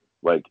to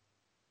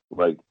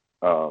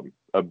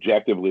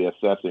objectively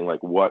assessing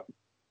like what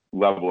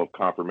level of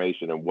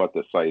confirmation and what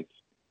the sights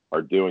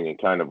are doing, and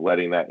kind of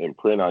letting that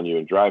imprint on you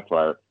in dry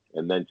fire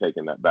and then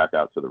taking that back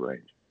out to the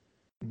range.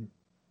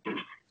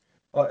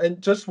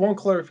 And just one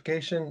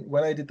clarification,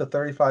 when I did the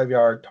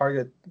 35-yard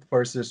target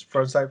versus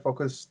front sight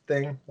focus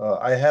thing,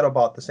 I had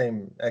about the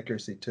same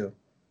accuracy too.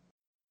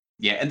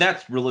 Yeah, and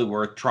that's really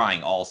worth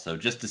trying also,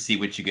 just to see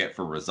what you get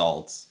for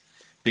results.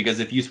 Because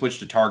if you switch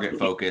to target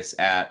focus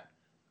at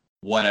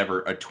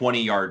whatever, a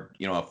 20-yard,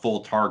 a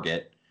full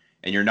target,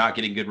 and you're not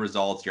getting good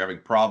results, you're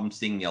having problems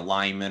seeing the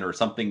alignment, or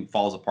something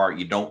falls apart,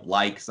 you don't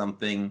like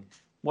something,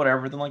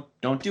 whatever, then like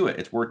don't do it.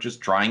 It's worth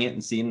just trying it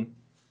and seeing,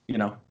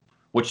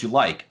 what you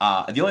like.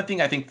 The only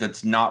thing I think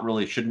that's not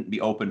really shouldn't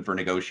be open for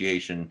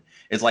negotiation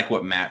is like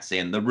what Matt's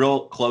saying. The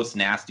real close,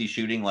 nasty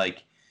shooting,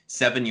 like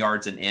 7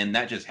 yards and in,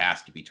 that just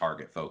has to be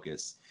target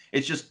focus.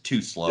 It's just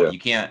too slow.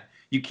 Yeah.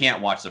 You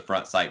can't watch the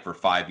front sight for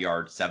 5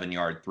 yard, 7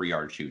 yard, 3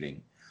 yard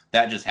shooting.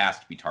 That just has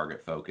to be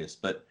target focus.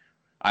 But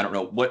I don't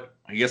know what,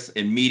 I guess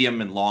in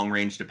medium and long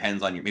range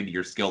depends on maybe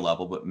your skill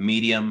level, but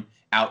medium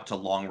out to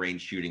long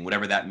range shooting,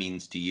 whatever that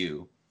means to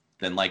you,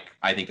 then like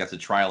I think that's a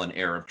trial and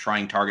error of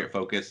trying target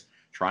focus,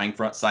 trying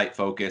front sight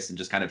focus, and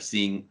just kind of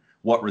seeing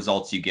what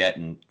results you get,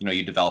 and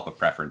you develop a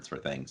preference for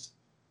things.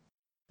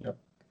 Yep.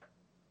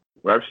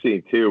 Well, I've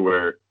seen too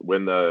where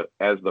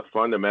as the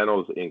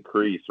fundamentals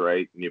increase,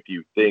 right? And if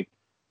you think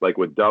like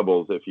with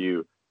doubles,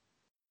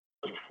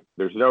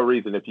 there's no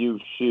reason if you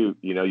shoot,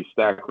 you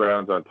stack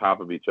rounds on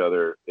top of each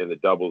other in the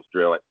doubles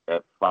drill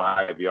at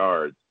 5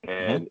 yards,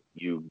 and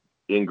you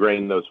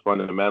ingrain those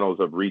fundamentals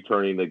of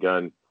returning the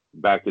gun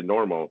back to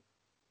normal.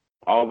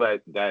 All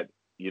that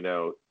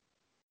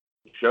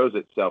shows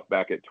itself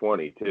back at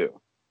 20 too.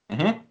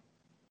 Mm-hmm.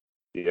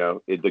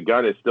 The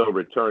gun is still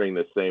returning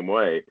the same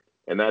way,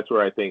 and that's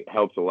where I think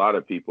helps a lot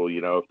of people.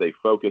 If they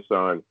focus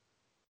on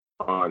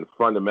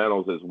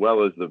fundamentals as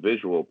well as the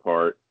visual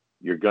part,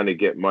 you're going to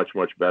get much,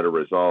 much better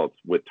results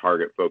with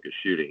target focused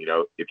shooting.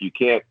 If you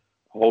can't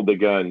hold the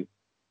gun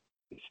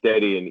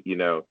steady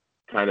and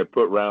kind of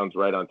put rounds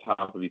right on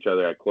top of each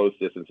other at close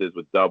distances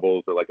with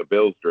doubles or like a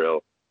Bills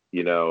drill,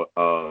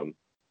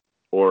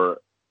 or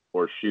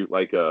shoot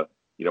like a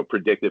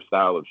predictive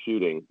style of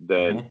shooting,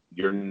 then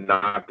you're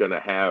not going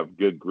to have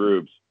good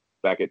groups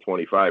back at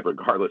 25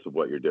 regardless of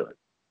what you're doing.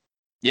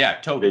 Yeah,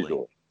 totally.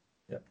 Visual.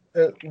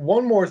 Yeah.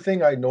 One more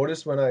thing I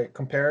noticed when I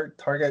compare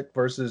target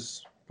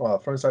versus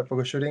frontside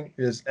focus shooting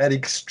is at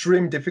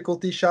extreme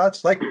difficulty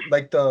shots, like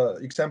the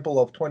example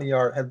of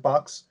 20-yard head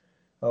box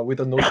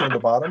with a notion on the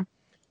bottom.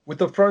 With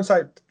the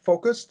frontside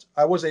focused,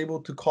 I was able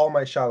to call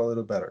my shot a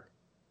little better.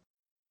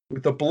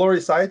 With the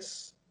blurry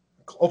sights,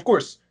 of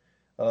course,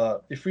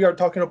 if we are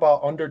talking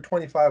about under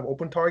 25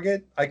 open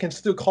target, I can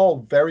still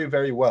call very,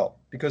 very well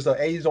because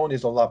the A zone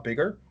is a lot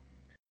bigger.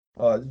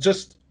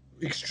 Just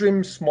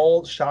extreme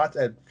small shots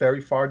at very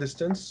far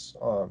distance,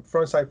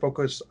 frontside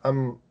focus,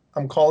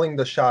 I'm calling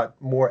the shot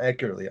more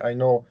accurately. I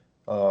know,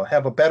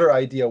 have a better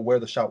idea where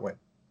the shot went.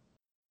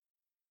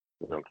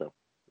 Okay,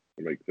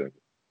 that makes sense.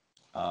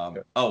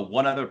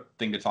 One other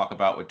thing to talk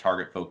about with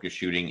target focus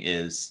shooting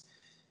is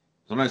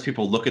sometimes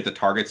people look at the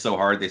target so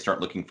hard they start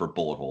looking for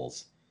bullet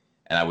holes.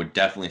 And I would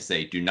definitely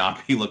say do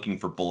not be looking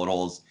for bullet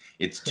holes.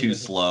 It's too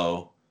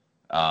slow.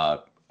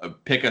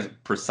 Pick a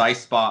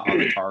precise spot on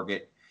the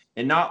target,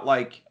 and not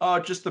like,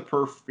 just the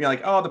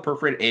the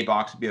perforated A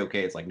box would be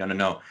okay. It's like,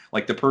 no.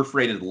 Like the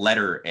perforated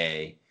letter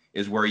A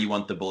is where you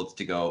want the bullets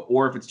to go.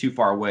 Or if it's too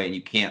far away and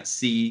you can't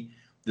see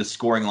the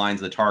scoring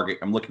lines of the target,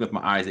 I'm looking with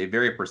my eyes a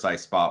very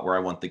precise spot where I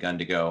want the gun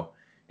to go.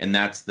 And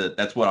that's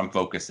what I'm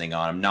focusing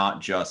on. I'm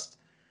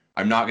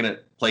not going to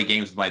play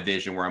games with my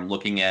vision where I'm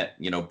looking at,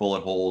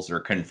 bullet holes or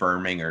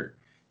confirming or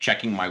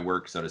checking my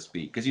work, so to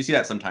speak. Because you see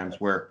that sometimes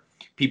where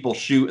people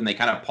shoot and they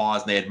kind of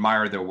pause and they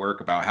admire their work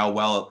about how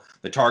well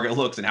the target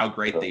looks and how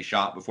great they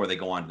shot before they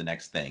go on to the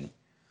next thing.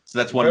 So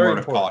that's one word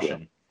of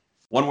caution.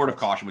 One word of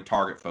caution with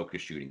target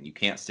focus shooting. You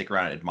can't stick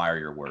around and admire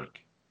your work.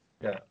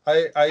 Yeah,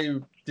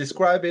 I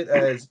describe it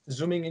as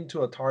zooming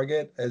into a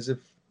target as if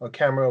a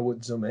camera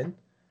would zoom in.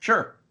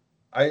 Sure.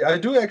 I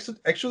do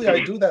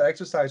that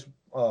exercise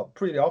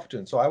pretty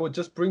often. So I would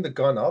just bring the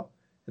gun up,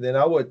 and then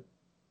I would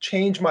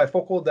change my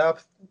focal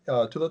depth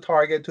to the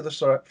target, to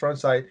the front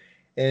sight,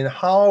 and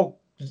how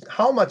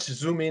much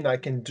zoom in I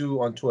can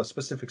do onto a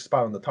specific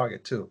spot on the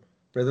target too,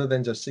 rather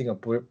than just seeing a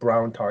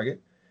brown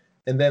target.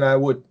 And then I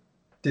would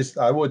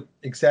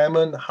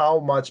examine how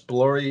much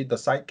blurry the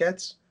sight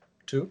gets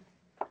too.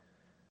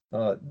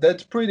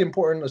 That's pretty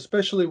important,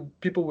 especially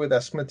people with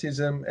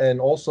astigmatism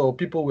and also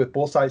people with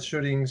both side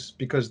shootings,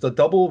 because the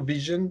double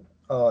vision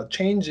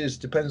changes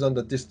depends on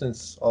the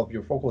distance of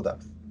your focal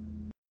depth.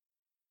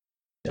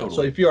 Yeah, totally.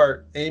 So if you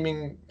are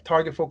aiming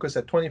target focus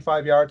at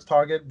 25 yards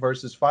target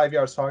versus 5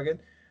 yards target,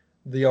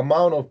 the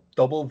amount of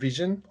double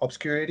vision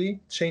obscurity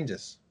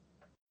changes.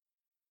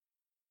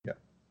 Yeah,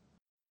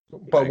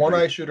 but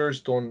one-eye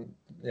shooters don't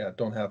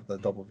have the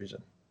double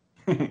vision.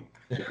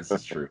 This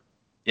is true.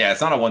 Yeah,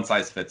 it's not a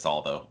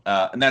one-size-fits-all, though.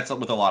 And that's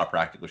with a lot of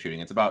practical shooting.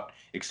 It's about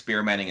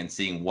experimenting and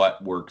seeing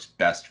what works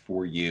best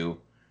for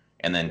you.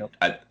 And then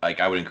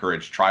I would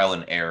encourage trial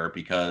and error,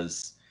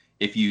 because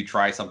if you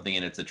try something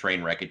and it's a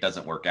train wreck, it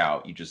doesn't work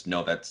out. You just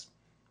know that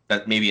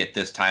maybe at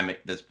this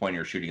point in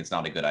your shooting, it's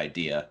not a good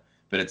idea.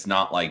 But it's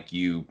not like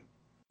you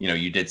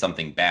did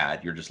something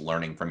bad. You're just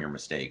learning from your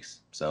mistakes.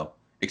 So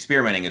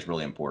experimenting is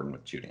really important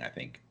with shooting, I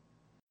think.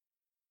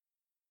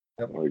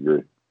 Yep, I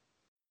agree.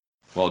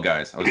 Well,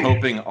 guys, I was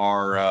hoping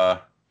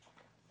our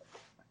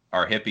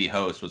hippie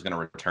host was going to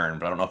return,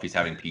 but I don't know if he's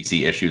having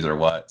PC issues or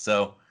what.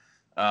 So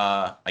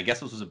I guess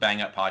this was a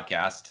bang-up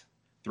podcast.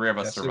 3 of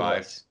us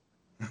survived.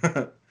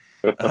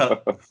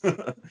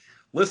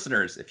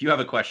 Listeners, if you have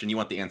a question you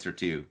want the answer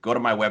to, go to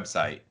my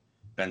website,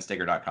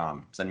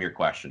 benstaker.com. Send me your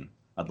question.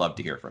 I'd love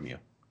to hear from you.